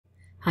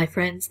Hi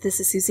friends, this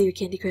is Susie, your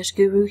Candy Crush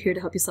Guru, here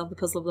to help you solve the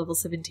puzzle of level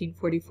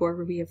 1744,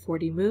 where we have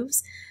 40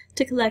 moves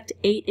to collect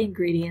 8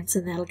 ingredients,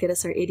 and that'll get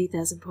us our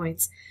 80,000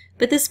 points.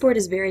 But this board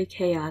is very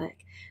chaotic.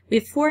 We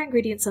have 4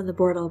 ingredients on the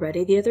board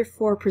already. The other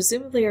 4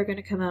 presumably are going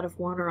to come out of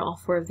one or all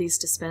 4 of these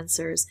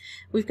dispensers.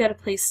 We've got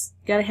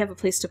to have a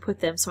place to put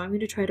them, so I'm going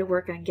to try to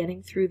work on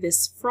getting through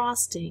this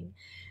frosting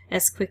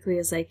as quickly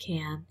as I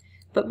can.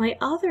 But my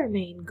other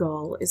main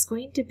goal is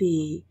going to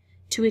be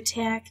to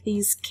attack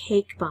these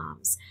cake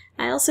bombs.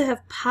 I also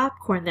have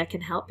popcorn that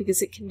can help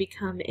because it can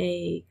become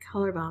a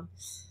color bomb.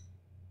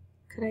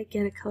 Could I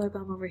get a color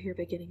bomb over here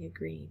by getting a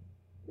green?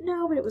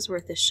 No, but it was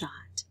worth a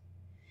shot.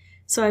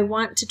 So I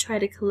want to try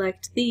to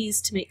collect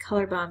these to make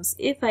color bombs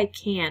if I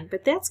can,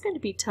 but that's going to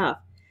be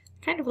tough.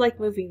 Kind of like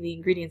moving the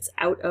ingredients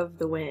out of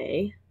the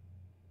way.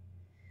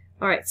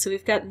 Alright, so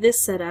we've got this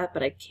set up,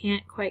 but I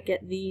can't quite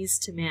get these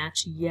to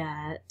match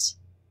yet.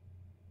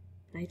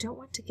 And I don't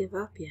want to give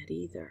up yet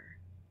either.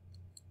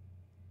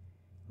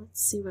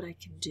 Let's see what I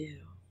can do.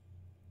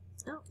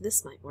 Oh,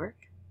 this might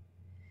work.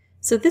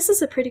 So this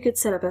is a pretty good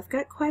setup. I've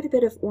got quite a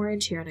bit of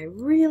orange here, and I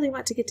really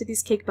want to get to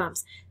these cake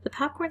bombs. The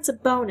popcorn's a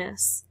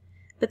bonus,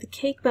 but the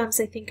cake bombs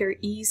I think are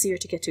easier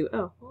to get to.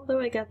 Oh, although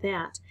I got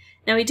that.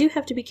 Now I do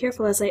have to be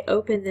careful as I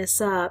open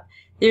this up.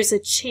 There's a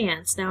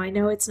chance. Now I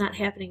know it's not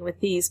happening with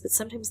these, but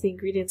sometimes the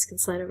ingredients can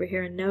slide over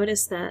here, and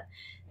notice that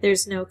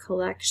there's no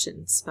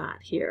collection spot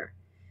here.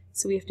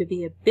 So we have to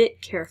be a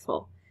bit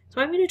careful. So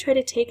I'm going to try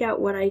to take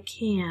out what I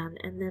can,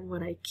 and then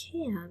what I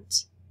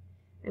can't,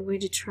 I'm going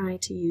to try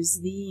to use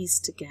these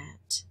to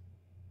get.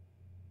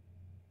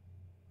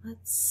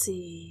 Let's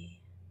see.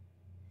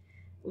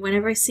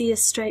 Whenever I see a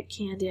striped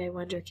candy, I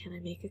wonder, can I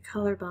make a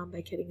color bomb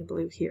by getting a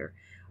blue here?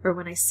 Or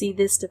when I see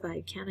this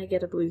divide, can I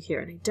get a blue here?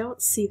 And I don't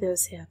see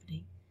those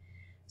happening.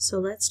 So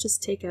let's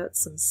just take out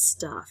some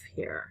stuff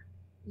here.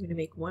 I'm going to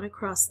make one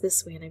across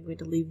this way, and I'm going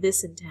to leave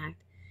this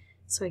intact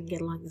so I can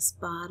get along this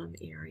bottom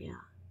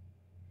area.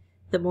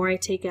 The more I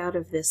take out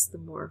of this, the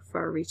more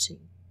far-reaching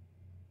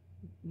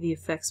the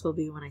effects will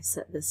be when I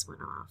set this one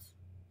off.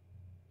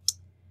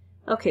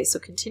 Okay, so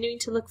continuing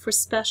to look for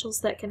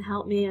specials that can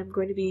help me. I'm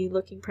going to be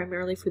looking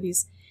primarily for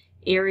these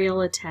aerial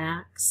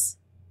attacks.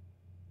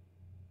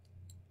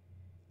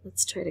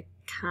 Let's try to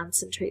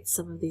concentrate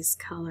some of these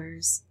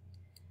colors.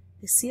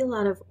 I see a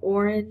lot of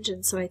orange,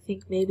 and so I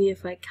think maybe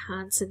if I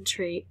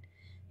concentrate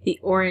the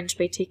orange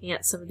by taking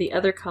out some of the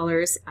other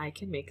colors, I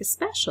can make a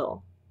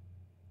special.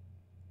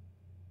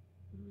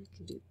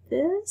 Do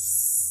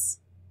this.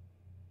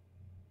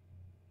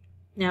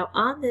 Now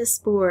on this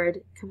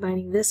board,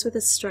 combining this with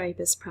a stripe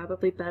is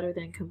probably better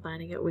than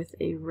combining it with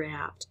a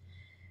wrapped.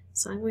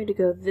 So I'm going to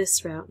go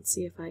this route and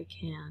see if I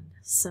can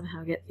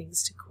somehow get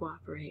things to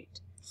cooperate.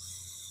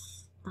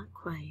 Not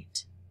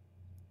quite.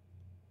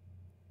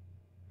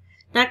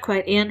 Not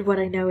quite, and what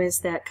I know is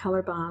that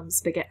color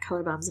bombs beget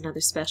color bombs and other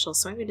specials,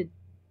 so I'm going to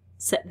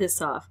set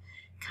this off,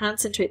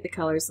 concentrate the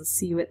colors, and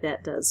see what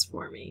that does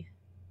for me.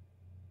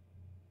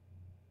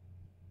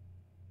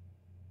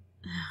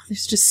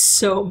 There's just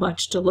so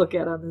much to look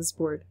at on this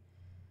board.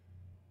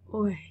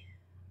 Boy.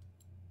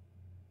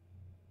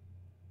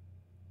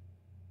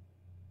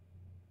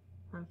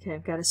 Okay,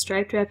 I've got a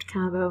striped wrapped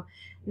combo.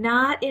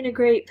 Not in a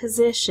great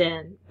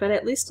position, but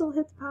at least I'll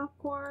hit the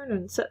popcorn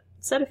and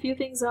set a few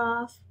things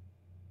off.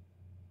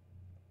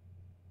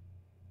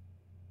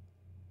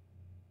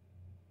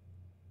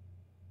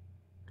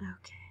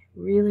 Okay,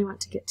 really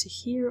want to get to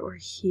here or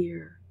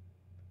here.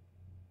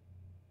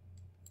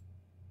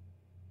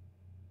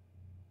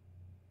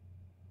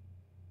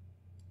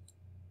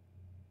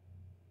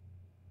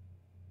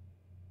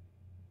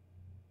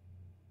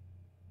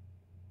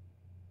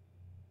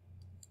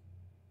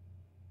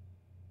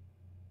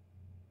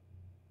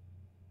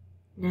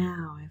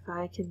 Now, if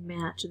I can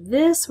match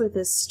this with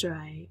a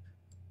stripe,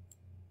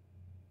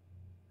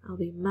 I'll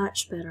be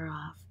much better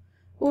off.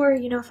 Or,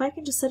 you know, if I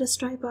can just set a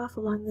stripe off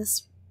along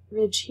this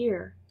ridge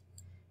here.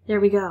 There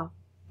we go.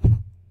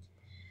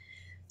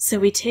 So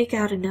we take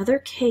out another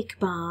cake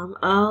bomb.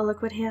 Oh,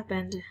 look what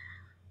happened.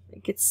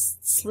 It gets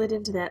slid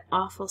into that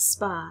awful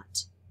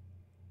spot.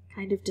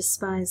 Kind of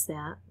despise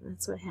that.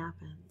 That's what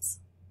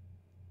happens.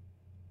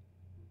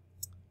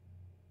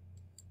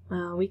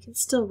 Well, we can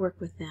still work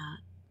with that.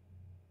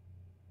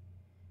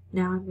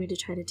 Now I'm going to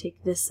try to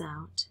take this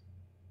out.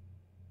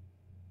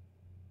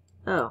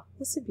 Oh,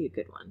 this would be a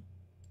good one.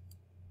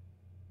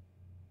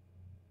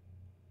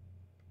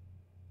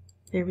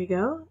 There we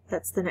go.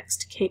 That's the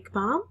next cake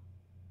bomb.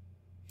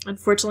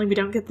 Unfortunately, we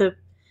don't get the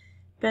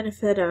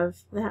benefit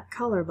of that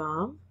color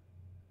bomb.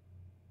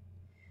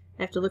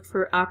 I have to look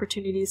for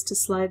opportunities to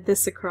slide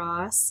this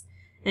across.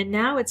 And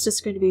now it's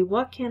just going to be,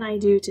 what can I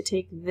do to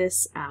take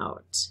this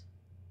out?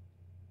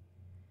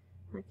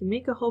 I can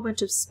make a whole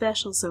bunch of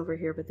specials over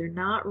here, but they're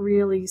not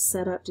really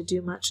set up to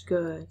do much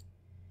good.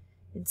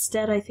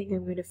 Instead, I think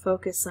I'm going to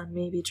focus on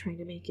maybe trying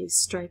to make a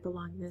stripe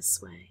along this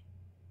way.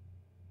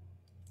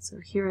 So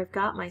here I've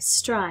got my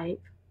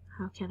stripe.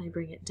 How can I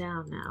bring it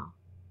down now?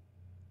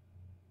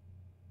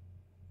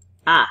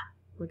 Ah,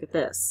 look at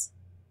this.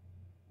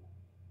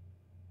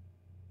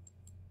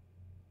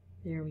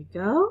 There we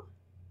go.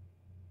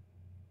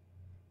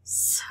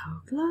 So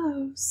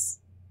close.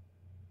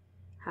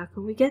 How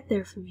can we get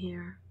there from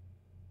here?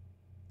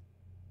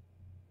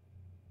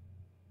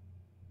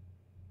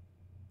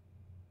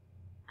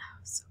 Oh,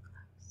 so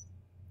close.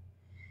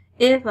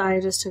 If I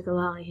just took a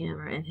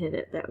lollyhammer and hit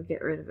it, that would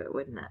get rid of it,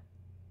 wouldn't it?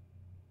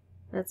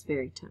 That's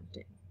very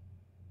tempting.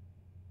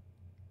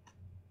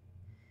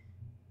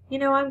 You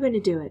know, I'm going to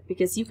do it,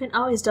 because you can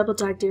always double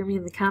dog dare me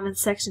in the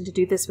comments section to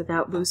do this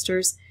without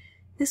boosters.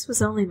 This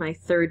was only my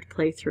third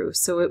playthrough,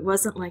 so it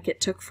wasn't like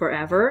it took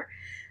forever.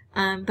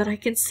 But I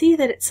can see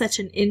that it's such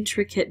an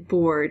intricate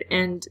board,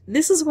 and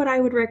this is what I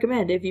would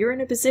recommend. If you're in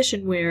a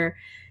position where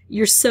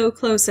you're so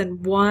close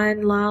and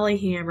one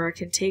lollyhammer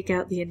can take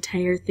out the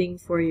entire thing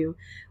for you,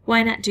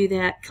 why not do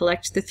that,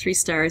 collect the 3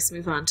 stars,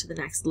 move on to the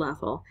next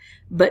level.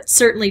 But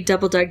certainly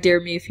double dog dare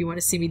me if you want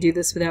to see me do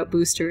this without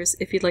boosters.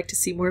 If you'd like to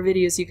see more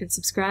videos, you can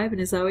subscribe,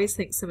 and as always,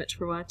 thanks so much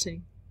for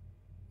watching.